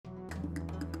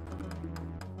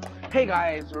Hey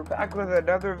guys, we're back with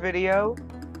another video.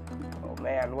 Oh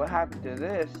man, what happened to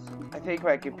this? I think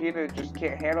my computer just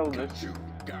can't handle this.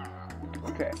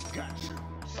 Okay.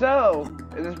 So,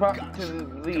 it was brought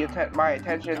to my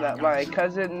attention that my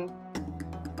cousin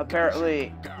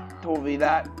apparently told me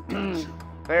that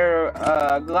their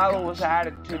Glalo was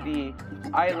added to the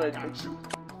island.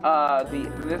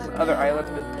 This other island.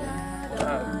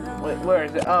 Wait, where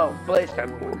is it? Oh, Blaze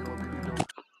Temple.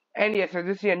 And yes, I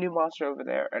did see a new monster over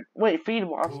there. Wait, feed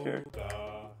monster.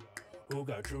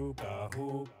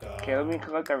 Okay, let me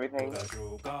collect everything.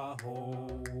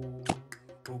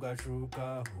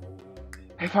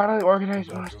 I finally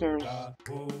organized monsters.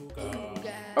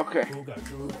 Okay.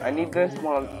 I need this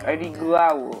one. I need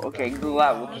Glowl. Okay,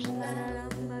 Glowl. Just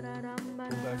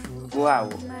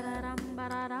Glowl.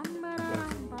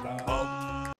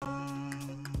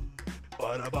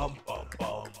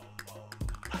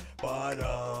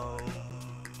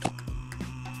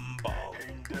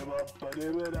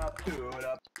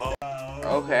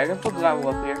 Okay, I can put Glowl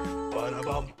up here.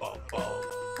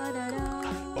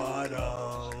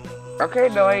 Okay,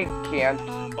 no, I can't.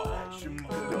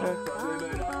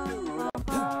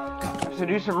 I have to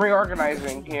do some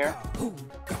reorganizing here.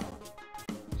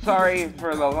 Sorry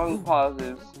for the long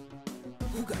pauses.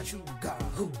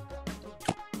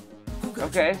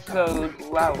 Okay, so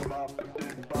Glowl.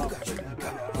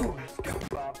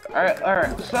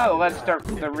 Alright, so let's start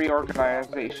the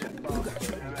reorganization.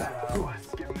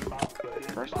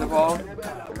 First of all,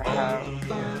 we're gonna have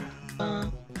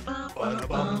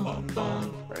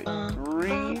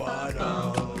three.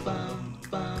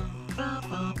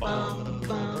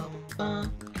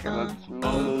 Okay, let's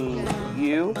move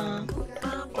you.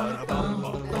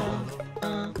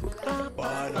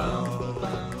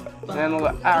 Then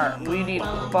alright, we need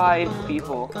 5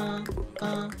 people.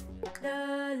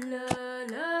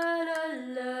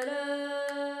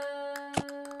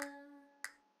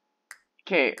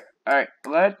 Okay, alright,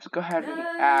 let's go ahead and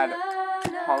add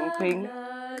pumping.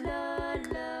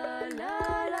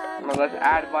 Let's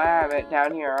add Violet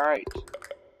down here, alright.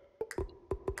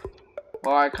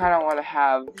 Well, I kind of want to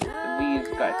have these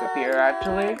guys up here,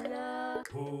 actually.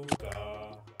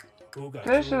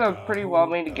 This is a pretty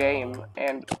well-made game,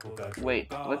 and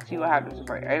wait, let's see what happens if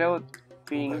I know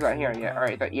Phoenix not here yet.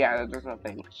 Alright, yeah, there's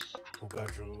nothing.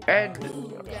 And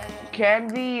can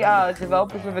the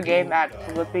developers of the game add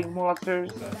flipping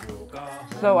monsters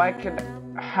so I can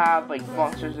have like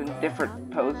monsters in different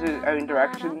poses,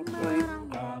 directions, please?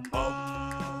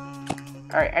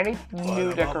 Alright, any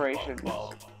new decorations?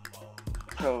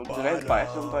 So, did I buy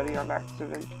somebody on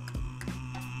accident?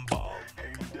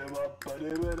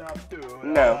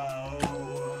 No.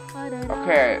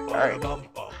 Okay, alright.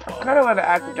 I kind of want to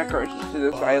add some decorations to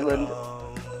this island.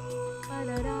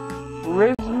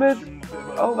 Rismuth?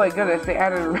 Oh my goodness, they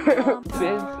added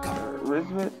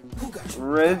Rismuth?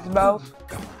 Rismouth?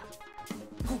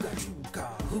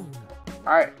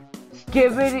 Alright.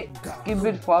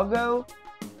 Skibid Flago?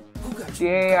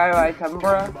 DAIY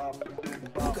Tumbra?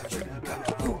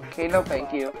 Okay, no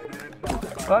thank you.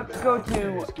 Let's go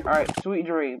to, alright, Sweet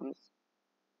Dreams.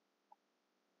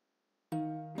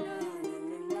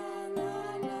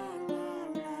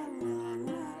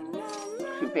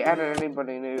 If they added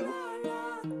anybody new.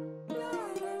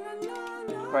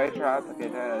 Fire trap, okay,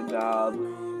 a job.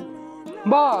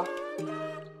 Ma!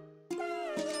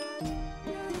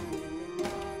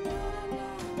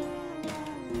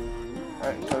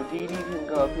 Alright, so DD can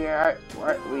go up here.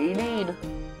 Alright, what we need an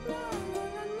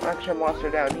extra monster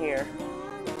down here.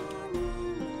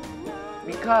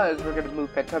 Because we're gonna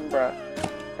move Petumbra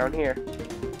down here.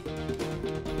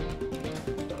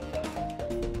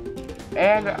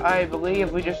 And I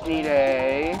believe we just need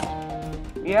a...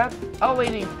 Yep. Oh, we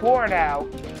need 4 now.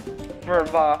 For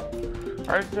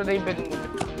alright, so they've been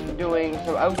doing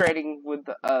some upgrading with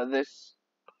this...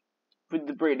 With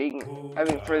the breeding. I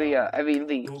mean, for the,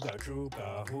 these.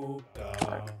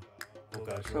 Right.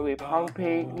 So we're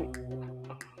pumping...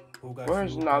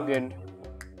 Where's Noggin?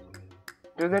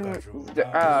 They didn't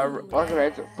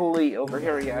organize it fully over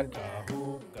here yet.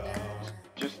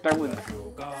 Just start with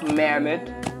Mammoth.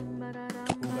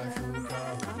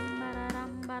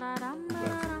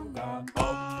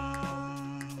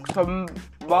 So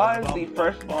Ma is the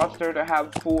first monster to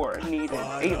have 4 needed.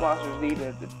 8 monsters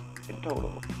needed in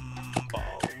total.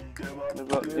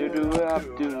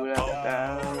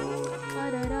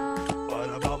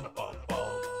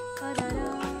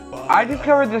 I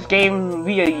discovered this game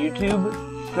via YouTube,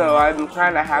 so I'm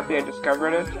kind of happy I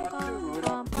discovered it.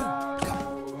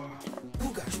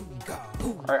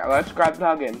 Alright, let's grab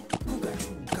Noggin.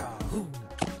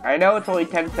 I know it's only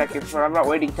 10 seconds, but I'm not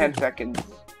waiting 10 seconds.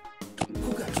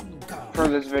 for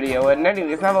this video. And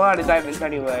anyways, I have a lot of diamonds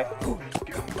anyway.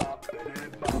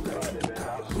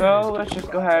 So let's just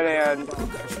go ahead and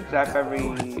zap every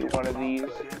one of these.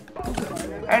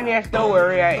 And yes, don't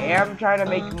worry, I am trying to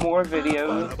make more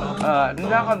videos.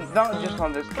 Not just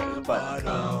on this game, but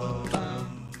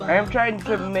I am trying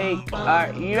to make,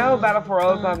 you know, Battle for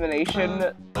All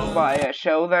Domination, by a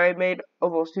show that I made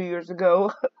almost 2 years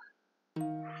ago.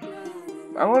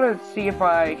 I want to see if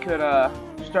I could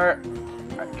start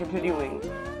continuing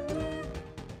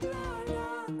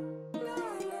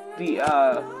the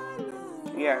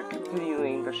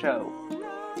continuing the show.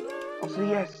 Also,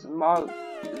 yes, Mom is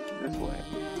this way.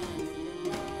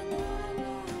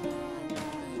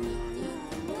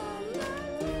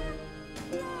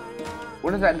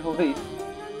 What is that noise?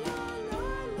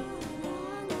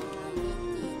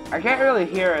 I can't really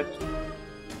hear it.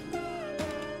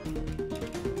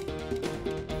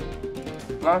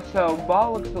 Also,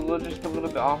 Ball looks just a little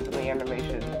bit off in the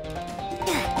animation.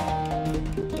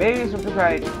 Maybe it's because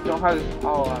I don't have this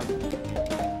all on.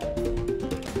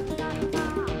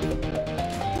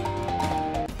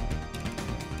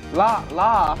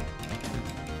 La!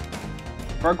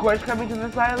 Furcoin's coming to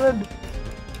this island?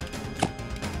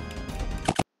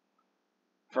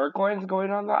 Furcoin's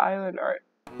going on the island, alright.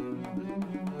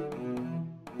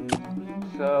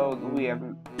 So, we have...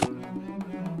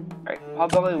 Alright,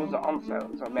 Potbelly was on the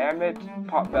island. So, Mammoth,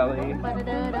 Potbelly,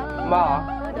 Ma.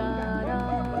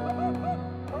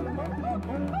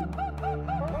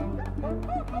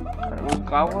 Was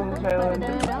Gobble on this island?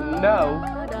 No.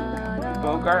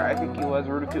 Bogart, I think he was.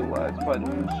 Rudicoot was. But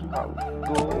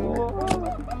Chicago.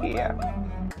 Yeah.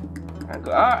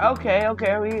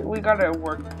 Okay. We gotta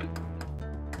work.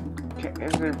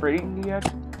 Is there breeding yet?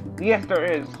 Yes, there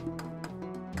is.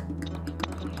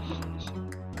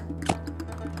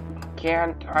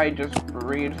 Can't I just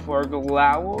breed for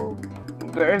Glowl?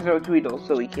 There is no Tweedle,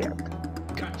 so we can't.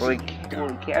 What we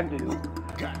can do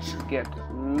is get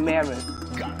Mammoth.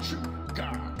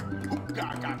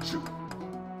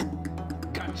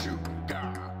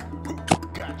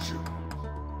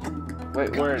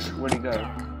 Wait, where'd he go?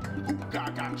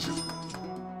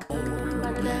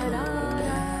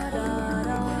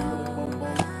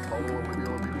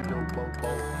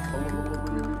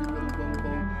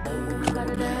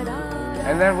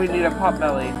 And then we need a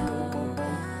Potbelly.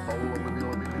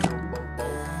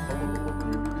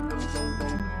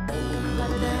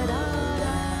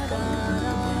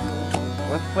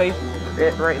 Let's place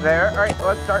it right there. Alright,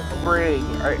 let's start breeding.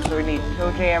 Alright, so we need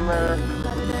Toejammer,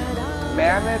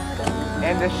 Mammoth,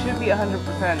 and this should be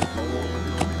 100%.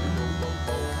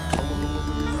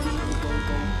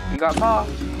 You got Ma.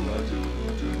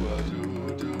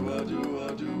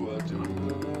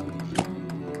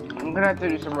 I'm gonna have to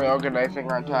do some reorganizing,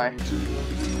 aren't I?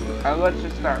 Let's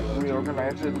just start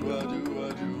reorganizing.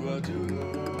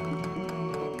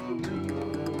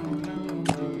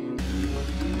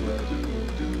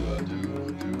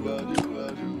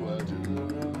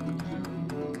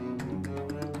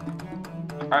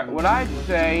 Alright, what I'd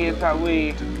say is that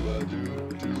we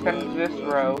extend this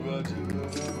row.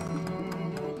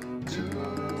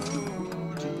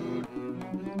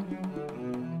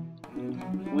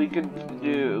 We could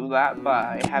do that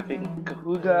by having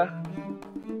Kahuga,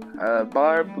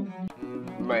 Barb,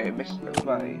 my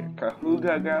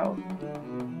Kahuga girl,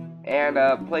 and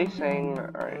placing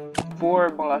 4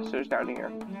 monsters down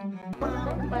here.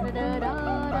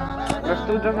 That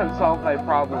still doesn't solve my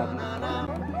problem.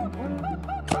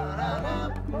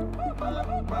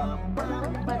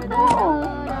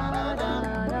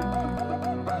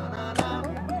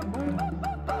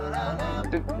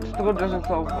 It still doesn't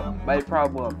solve my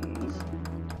problems.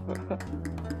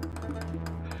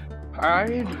 I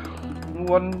need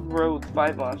 1 row with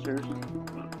 5 monsters.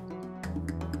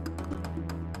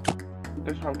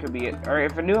 This one could be it. Alright,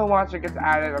 if a new monster gets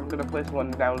added, I'm gonna place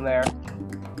 1 down there.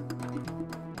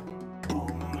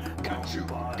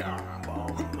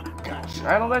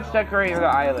 Alright, let's decorate the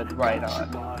island. Why not?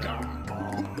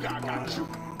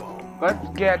 Let's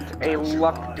get a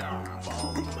luck.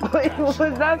 Wait, was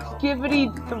that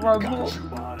Skibbity Thrumble?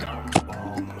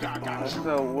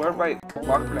 So, where my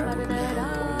luck now?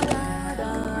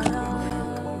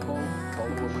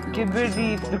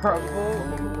 Skibbity Thrumble?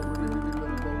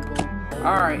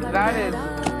 Alright, that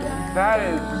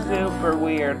is super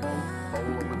weird.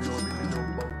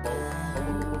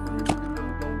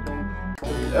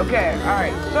 Okay,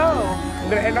 alright, so I'm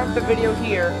gonna end off the video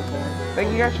here.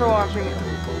 Thank you guys for watching.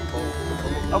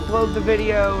 Upload the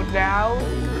video now,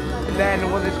 and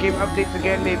then when this game updates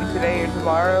again, maybe today or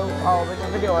tomorrow, I'll make a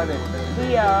video on it.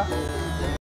 See ya!